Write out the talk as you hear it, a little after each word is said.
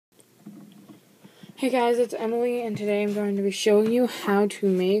Hey guys, it's Emily, and today I'm going to be showing you how to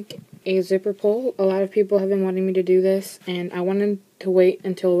make a zipper pull. A lot of people have been wanting me to do this, and I wanted to wait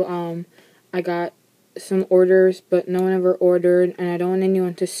until I got some orders, but no one ever ordered, and I don't want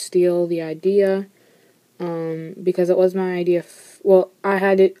anyone to steal the idea, because it was my idea. Well, I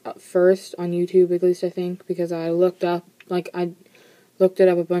had it up first on YouTube, at least I think, because I looked it up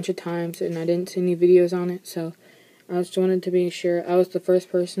a bunch of times, and I didn't see any videos on it, so I just wanted to be sure I was the first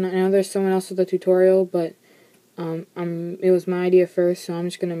person. I know there's someone else with a tutorial, but it was my idea first, so I'm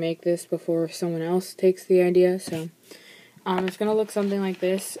just going to make this before someone else takes the idea. So it's going to look something like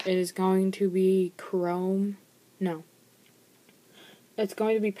this. It is going to be chrome. No. It's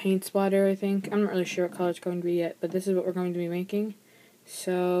going to be paint splatter, I think. I'm not really sure what color it's going to be yet, but this is what we're going to be making.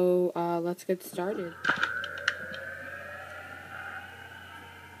 So let's get started.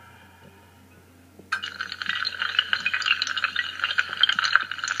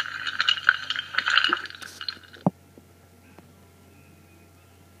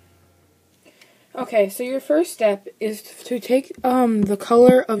 Okay, so your first step is to take the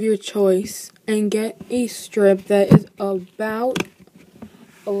color of your choice and get a strip that is about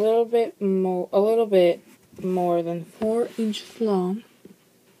a little bit more than 4 inches long.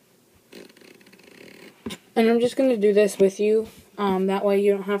 And I'm just going to do this with you, that way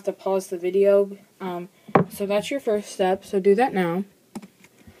you don't have to pause the video. So that's your first step, so do that now.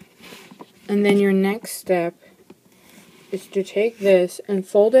 And then your next step is to take this and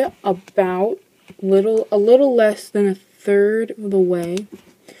fold it about a little less than a third of the way,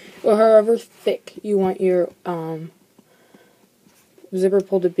 or however thick you want your zipper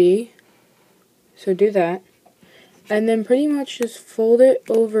pull to be. So do that, and then pretty much just fold it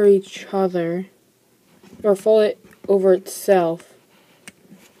over each other, or fold it over itself,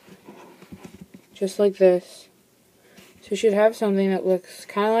 just like this. So you should have something that looks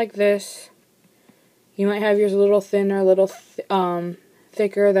kind of like this. You might have yours a little thinner, a little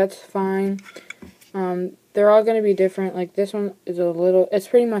thicker. That's fine. They're all going to be different. Like this one is it's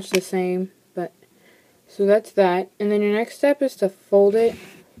pretty much the same, but so that's that. And then your next step is to fold it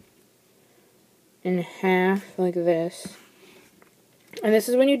in half like this. And this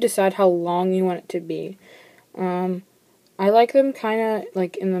is when you decide how long you want it to be. I like them kind of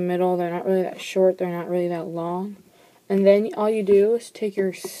like in the middle. They're not really that short. They're not really that long. And then all you do is take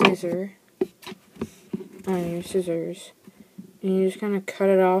your scissors, and you just kind of cut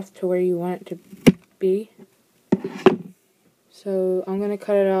it off to where you want it to be. So I'm going to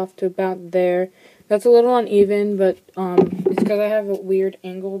cut it off to about there. That's a little uneven, but it's because I have a weird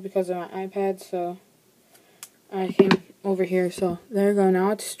angle because of my iPad, so I came over here. So there we go.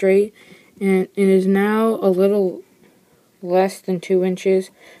 Now it's straight, and it is now a little less than 2 inches,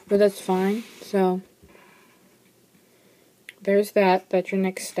 but that's fine. So there's that. That's your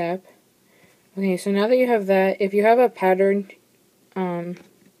next step. Okay, so now that you have that, if you have a pattern,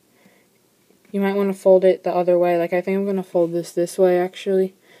 you might want to fold it the other way. Like I think I'm going to fold this way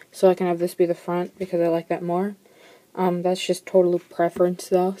actually, so I can have this be the front because I like that more. That's just total preference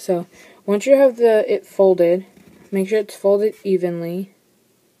though. So once you have it folded, make sure it's folded evenly.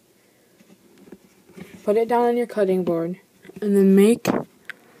 Put it down on your cutting board, and then make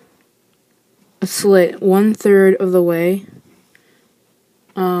a slit 1/3 of the way.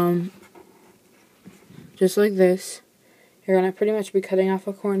 Just like this. You're going to pretty much be cutting off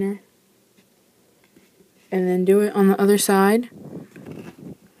a corner. And then do it on the other side.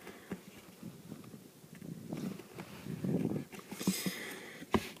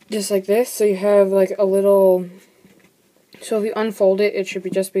 Just like this. So you have like a little... So if you unfold it, it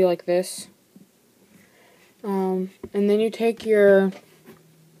should just be like this. And then you take your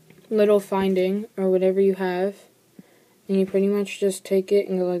little finding, or whatever you have, and you pretty much just take it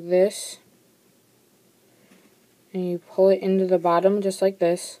and go like this. And you pull it into the bottom just like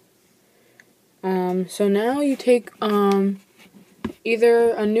this. So now you take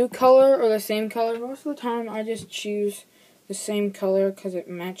either a new color or the same color. Most of the time I just choose the same color because it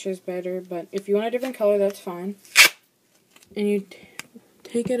matches better, but if you want a different color, that's fine. And you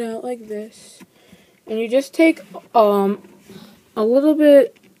take it out like this, and you just take a little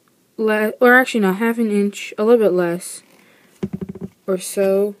bit less, or actually not, half an inch, a little bit less or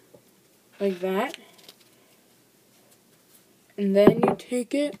so, like that. And then you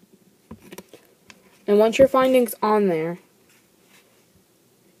take it, and once your finding's on there,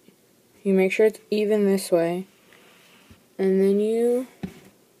 you make sure it's even this way, and then you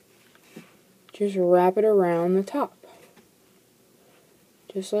just wrap it around the top.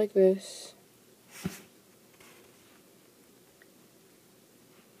 Just like this.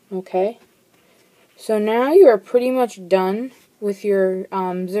 Okay. So now you are pretty much done with your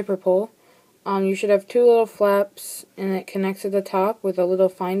zipper pull. you should have two little flaps, and it connects at the top with a little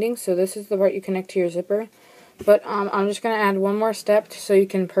finding. So this is the part you connect to your zipper. But I'm just going to add one more step so you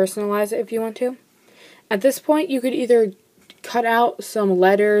can personalize it if you want to. At this point, you could either cut out some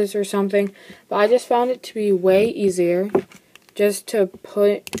letters or something, but I just found it to be way easier just to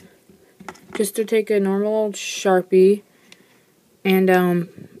take a normal old Sharpie and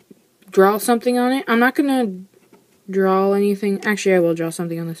draw something on it. I'm not going to draw anything. Actually, I will draw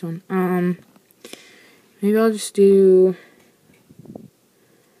something on this one. Maybe I'll just do...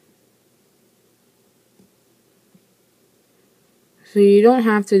 So you don't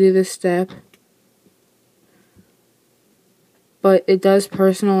have to do this step, but it does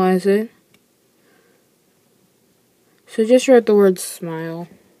personalize it. So just write the word smile,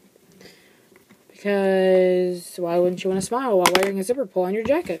 because why wouldn't you want to smile while wearing a zipper pull on your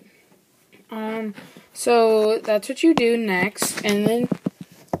jacket? So that's what you do next, and then,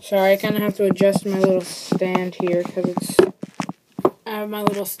 sorry, I kind of have to adjust my little stand here, because I have my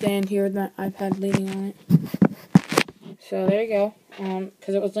little stand here with my iPad leaning on it. So there you go,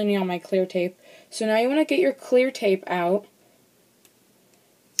 because it was leaning on my clear tape. So now you want to get your clear tape out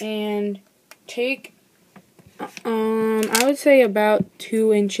and take, I would say about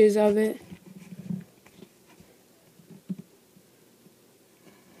 2 inches of it.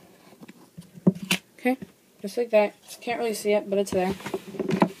 Okay, just like that. Can't really see it, but it's there.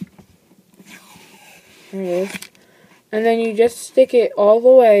 There it is. And then you just stick it all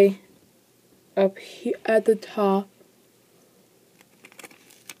the way up here at the top.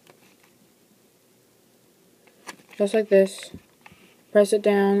 Just like this. Press it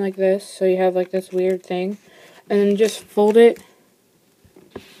down like this, so you have like this weird thing. And then just fold it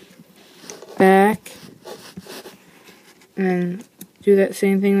back. And then do that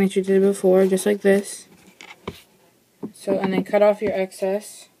same thing that you did before, just like this. So, and then cut off your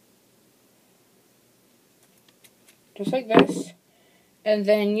excess. Just like this. And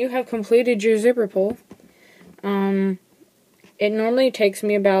then you have completed your zipper pull. It normally takes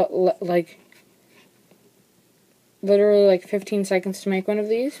me about literally like 15 seconds to make one of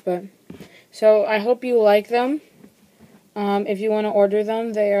these, but so I hope you like them. If you want to order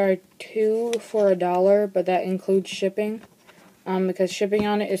them, they are 2 for $1, but that includes shipping, because shipping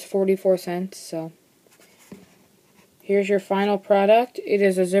on it is 44 cents. So here's your final product. It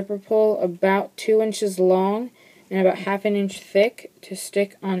is a zipper pull about 2 inches long and about ½ an inch thick to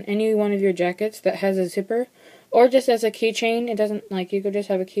stick on any one of your jackets that has a zipper, or just as a keychain. It doesn't, like, you could just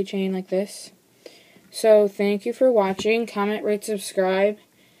have a keychain like this. So, thank you for watching. Comment, rate, subscribe.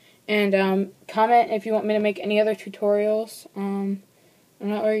 And comment if you want me to make any other tutorials. I'm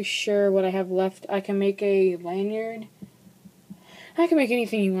not very sure what I have left. I can make a lanyard. I can make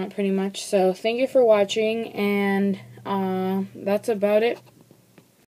anything you want, pretty much. So, thank you for watching. And that's about it.